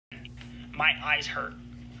my eyes hurt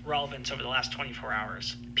relevance over the last 24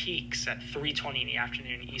 hours. Peaks at 3:20 in the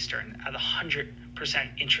afternoon Eastern at 100%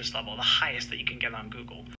 interest level, the highest that you can get on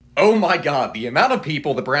Google. Oh my god, the amount of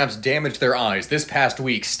people that perhaps damaged their eyes this past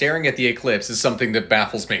week staring at the eclipse is something that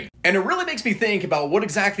baffles me. And it really makes me think about what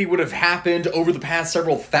exactly would have happened over the past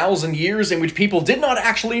several thousand years in which people did not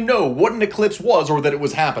actually know what an eclipse was or that it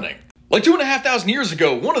was happening. Like 2,500 years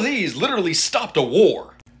ago, one of these literally stopped a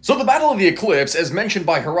war. So the Battle of the Eclipse, as mentioned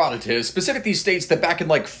by Herodotus, specifically states that back in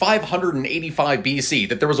like 585 BC,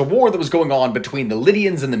 that there was a war that was going on between the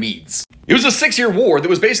Lydians and the Medes. It was a 6-year war that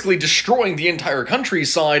was basically destroying the entire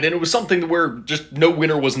countryside, and it was something where just no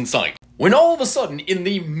winner was in sight. When all of a sudden, in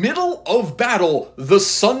the middle of battle, the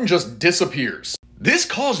sun just disappears. This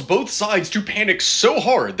caused both sides to panic so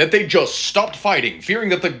hard that they just stopped fighting, fearing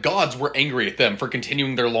that the gods were angry at them for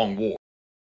continuing their long war.